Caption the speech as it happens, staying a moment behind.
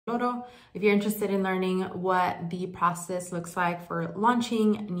Loro. If you're interested in learning what the process looks like for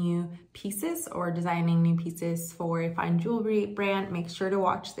launching new pieces or designing new pieces for a fine jewelry brand, make sure to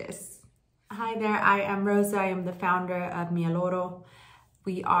watch this. Hi there, I am Rosa. I am the founder of Mia Loro.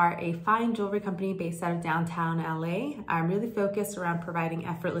 We are a fine jewelry company based out of downtown LA. I'm really focused around providing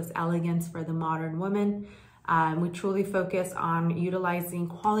effortless elegance for the modern woman. We truly focus on utilizing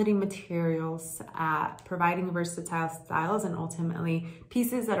quality materials, providing versatile styles, and ultimately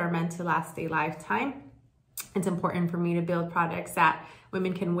pieces that are meant to last a lifetime. It's important for me to build products that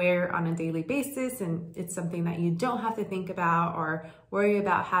women can wear on a daily basis, and it's something that you don't have to think about or worry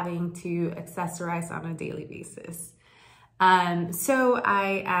about having to accessorize on a daily basis. So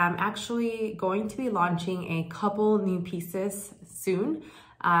I am actually going to be launching a couple new pieces soon.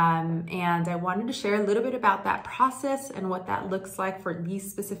 And I wanted to share a little bit about that process and what that looks like for these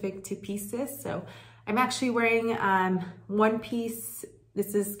specific two pieces. So I'm actually wearing one piece.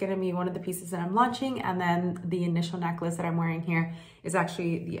 This is going to be one of the pieces that I'm launching, and then the initial necklace that I'm wearing here is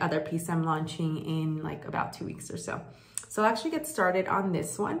actually the other piece I'm launching in like about 2 weeks or so. So I'll actually get started on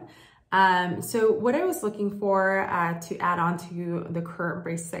this one. So what I was looking for to add on to the current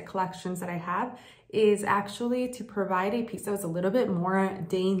bracelet collections that I have is actually to provide a piece that was a little bit more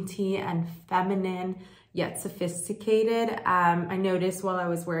dainty and feminine, yet sophisticated. I noticed while I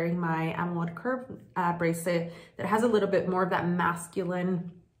was wearing my Emerald Curve bracelet that has a little bit more of that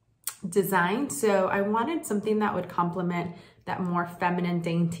masculine design. So I wanted something that would complement that more feminine,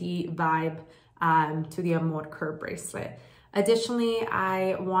 dainty vibe to the Emerald Curve bracelet. Additionally,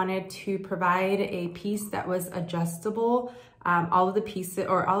 I wanted to provide a piece that was adjustable. All of the pieces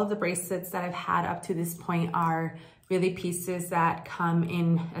or all of the bracelets that I've had up to this point are really pieces that come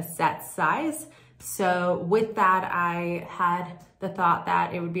in a set size. So with that, I had the thought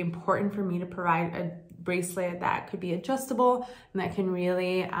that it would be important for me to provide a bracelet that could be adjustable and that can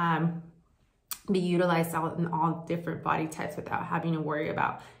really be utilized in all different body types without having to worry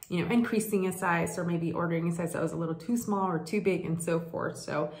about, you know, increasing a size or maybe ordering a size that was a little too small or too big and so forth.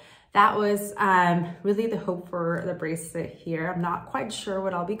 So that was really the hope for the bracelet here. I'm not quite sure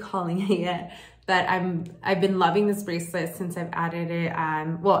what I'll be calling it yet, but I've been loving this bracelet since I've added it.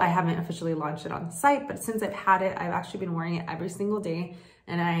 Well, I haven't officially launched it on the site, but since I've had it, I've actually been wearing it every single day.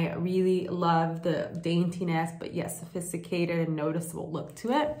 And I really love the daintiness, but yet sophisticated and noticeable look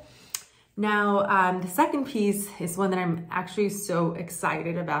to it. Now, the second piece is one that I'm actually so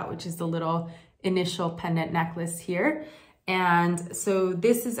excited about, which is the little initial pendant necklace here. And so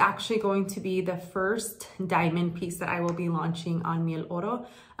this is actually going to be the first diamond piece that I will be launching on Mia Loro.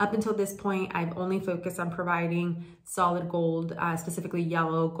 Up until this point, I've only focused on providing solid gold, specifically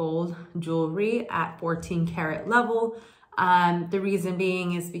yellow gold jewelry at 14 karat level. The reason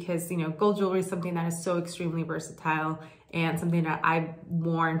being is because, you know, gold jewelry is something that is so extremely versatile and something that I've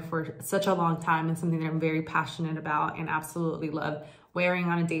worn for such a long time and something that I'm very passionate about and absolutely love wearing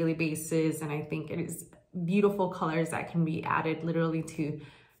on a daily basis. And I think it is beautiful colors that can be added literally to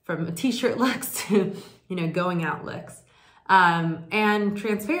from a t-shirt looks to, you know, going out looks. And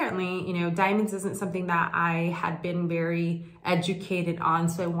transparently, you know, diamonds isn't something that I had been very educated on.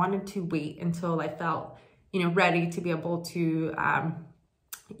 So I wanted to wait until I felt, you know, ready to be able to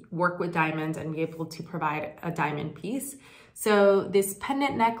work with diamonds and be able to provide a diamond piece. So this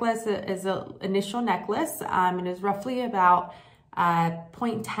pendant necklace is an initial necklace. It is roughly about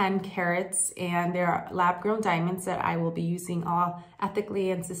 0.10 carats, and there are lab-grown diamonds that I will be using all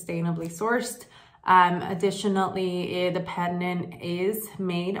ethically and sustainably sourced. Additionally, the pendant is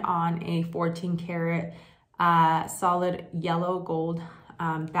made on a 14 karat solid yellow gold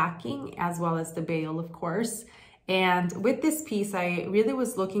backing, as well as the bail, of course. And with this piece, I really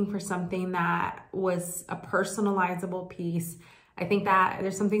was looking for something that was a personalizable piece. I think that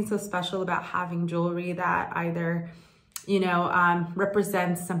there's something so special about having jewelry that either, you know,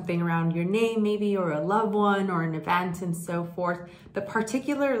 represents something around your name maybe, or a loved one or an event and so forth. But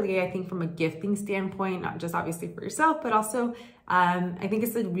particularly, I think from a gifting standpoint, not just obviously for yourself, but also I think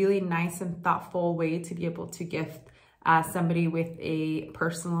it's a really nice and thoughtful way to be able to gift somebody with a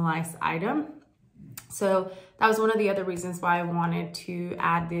personalized item. So that was one of the other reasons why I wanted to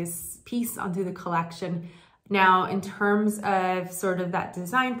add this piece onto the collection. Now, in terms of sort of that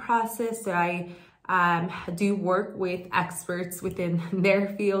design process, so I do work with experts within their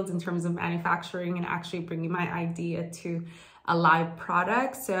fields in terms of manufacturing and actually bringing my idea to a live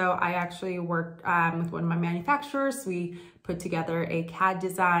product. So I actually worked with one of my manufacturers. We put together a CAD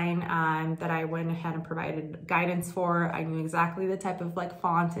design that I went ahead and provided guidance for. I knew exactly the type of like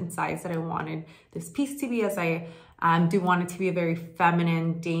font and size that I wanted this piece to be, as I do want it to be a very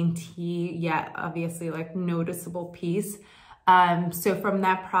feminine, dainty, yet obviously like noticeable piece. So from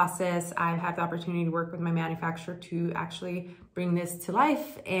that process, I've had the opportunity to work with my manufacturer to actually bring this to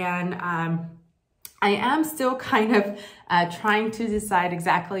life. And I am still kind of trying to decide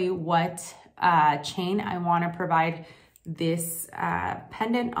exactly what chain I want to provide this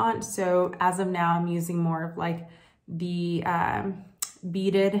pendant on. So as of now, I'm using more of like the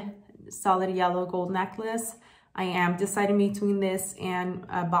beaded solid yellow gold necklace. I am deciding between this and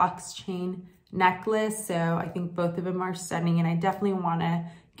a box chain necklace. So I think both of them are stunning, and I definitely want to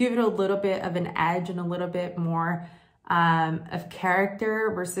give it a little bit of an edge and a little bit more of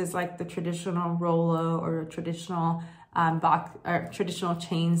character versus like the traditional Rolo or traditional box or traditional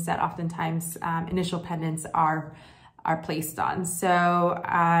chains that oftentimes initial pendants are placed on. So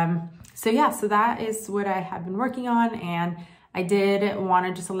so that is what I have been working on, and I did want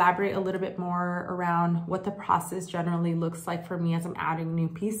to just elaborate a little bit more around what the process generally looks like for me as I'm adding new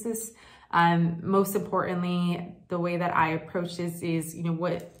pieces. Most importantly, the way that I approach this is, you know,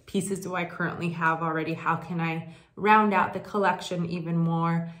 what pieces do I currently have already? How can I round out the collection even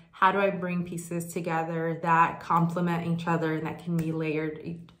more? How do I bring pieces together that complement each other and that can be layered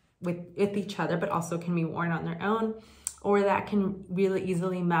with each other, but also can be worn on their own, or that can really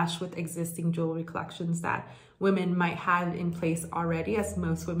easily mesh with existing jewelry collections that women might have in place already, as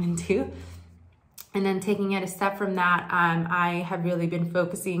most women do. And then taking it a step from that, I have really been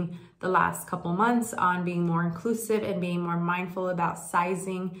focusing the last couple months on being more inclusive and being more mindful about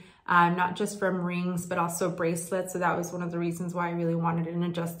sizing, not just from rings, but also bracelets. So that was one of the reasons why I really wanted an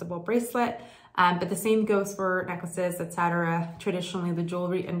adjustable bracelet. But the same goes for necklaces, etc. Traditionally, the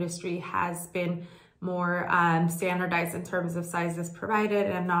jewelry industry has been more standardized in terms of sizes provided,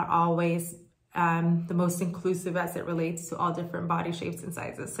 and not always the most inclusive as it relates to all different body shapes and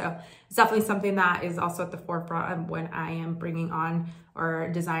sizes. So it's definitely something that is also at the forefront of when I am bringing on or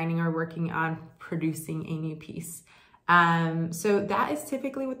designing or working on producing a new piece. So that is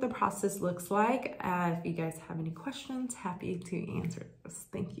typically what the process looks like. If you guys have any questions, happy to answer those.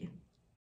 Thank you.